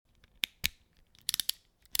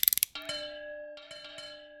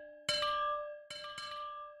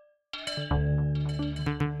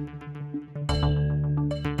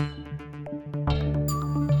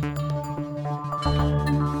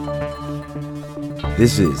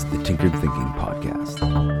This is the Tinkered Thinking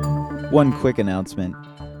Podcast. One quick announcement.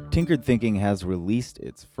 Tinkered Thinking has released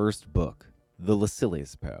its first book, The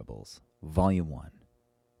Lucilius Parables, Volume 1.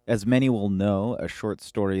 As many will know, a short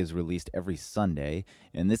story is released every Sunday,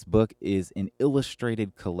 and this book is an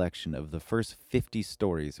illustrated collection of the first 50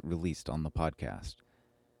 stories released on the podcast.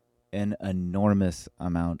 An enormous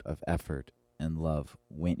amount of effort and love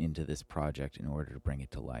went into this project in order to bring it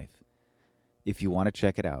to life. If you want to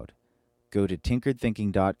check it out, go to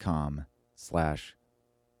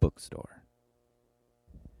tinkeredthinking.com/bookstore.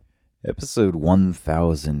 Episode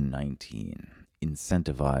 1019,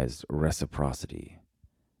 Incentivized Reciprocity.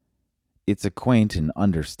 It's a quaint and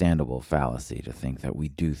understandable fallacy to think that we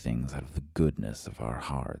do things out of the goodness of our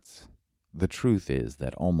hearts. The truth is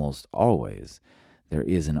that almost always there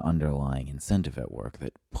is an underlying incentive at work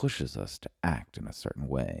that pushes us to act in a certain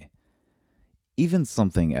way. Even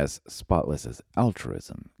something as spotless as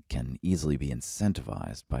altruism can easily be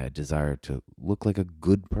incentivized by a desire to look like a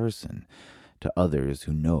good person to others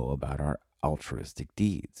who know about our altruistic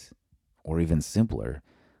deeds. Or even simpler,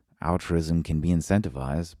 altruism can be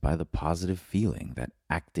incentivized by the positive feeling that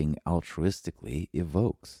acting altruistically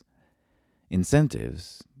evokes.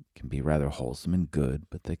 Incentives can be rather wholesome and good,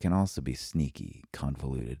 but they can also be sneaky,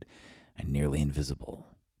 convoluted, and nearly invisible.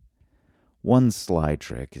 One sly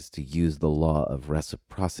trick is to use the law of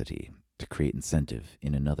reciprocity to create incentive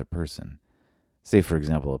in another person. Say, for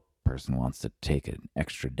example, a person wants to take an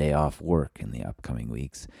extra day off work in the upcoming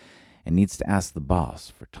weeks and needs to ask the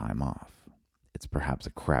boss for time off. It's perhaps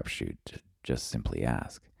a crapshoot to just simply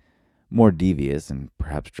ask. More devious, and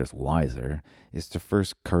perhaps just wiser, is to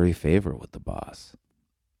first curry favor with the boss.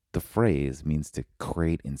 The phrase means to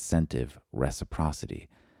create incentive reciprocity.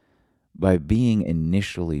 By being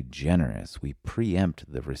initially generous, we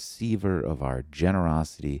preempt the receiver of our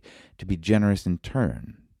generosity to be generous in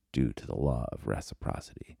turn due to the law of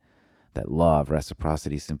reciprocity. That law of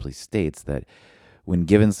reciprocity simply states that when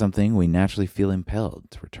given something, we naturally feel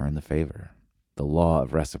impelled to return the favor. The law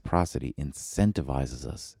of reciprocity incentivizes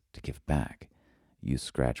us to give back. You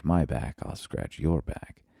scratch my back, I'll scratch your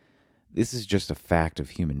back. This is just a fact of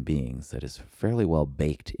human beings that is fairly well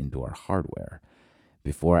baked into our hardware.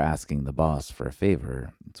 Before asking the boss for a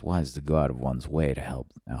favor, it's wise to go out of one's way to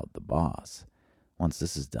help out the boss. Once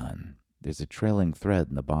this is done, there's a trailing thread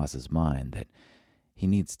in the boss's mind that he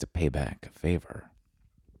needs to pay back a favor.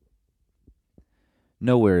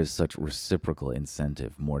 Nowhere is such reciprocal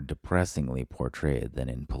incentive more depressingly portrayed than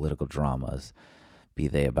in political dramas, be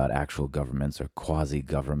they about actual governments or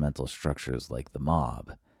quasi-governmental structures like the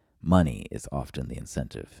mob. Money is often the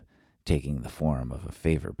incentive, taking the form of a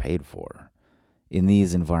favor paid for. In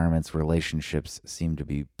these environments, relationships seem to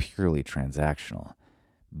be purely transactional.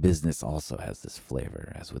 Business also has this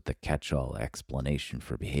flavor, as with the catch-all explanation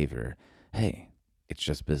for behavior, hey, it's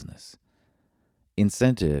just business.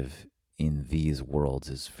 Incentive in these worlds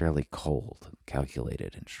is fairly cold,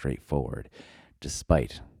 calculated, and straightforward,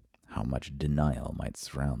 despite how much denial might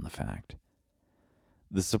surround the fact.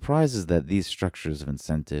 The surprise is that these structures of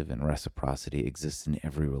incentive and reciprocity exist in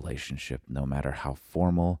every relationship, no matter how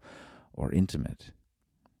formal or intimate.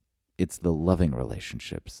 It's the loving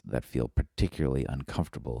relationships that feel particularly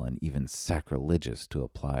uncomfortable and even sacrilegious to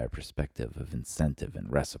apply a perspective of incentive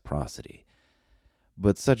and reciprocity.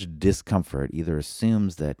 But such discomfort either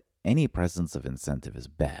assumes that any presence of incentive is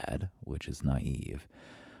bad, which is naive,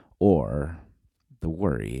 or the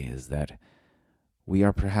worry is that we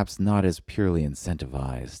are perhaps not as purely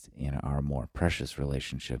incentivized in our more precious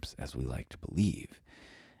relationships as we like to believe,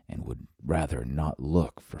 and would rather not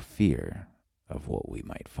look for fear of what we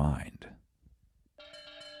might find.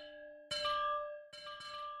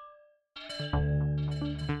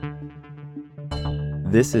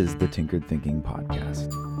 This is the Tinkered Thinking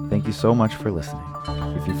Podcast. Thank you so much for listening.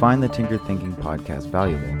 If you find the Tinkered Thinking Podcast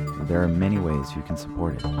valuable, there are many ways you can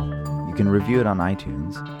support it. You can review it on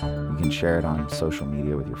iTunes, you can share it on social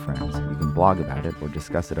media with your friends, you can blog about it or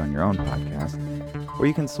discuss it on your own podcast, or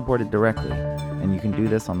you can support it directly, and you can do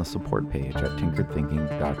this on the support page at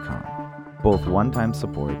tinkeredthinking.com. Both one-time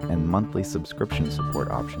support and monthly subscription support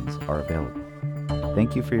options are available.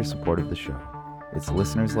 Thank you for your support of the show. It's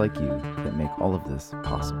listeners like you that make all of this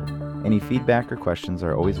possible. Any feedback or questions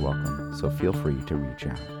are always welcome, so feel free to reach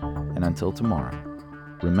out. And until tomorrow,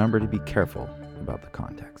 remember to be careful about the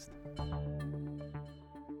context.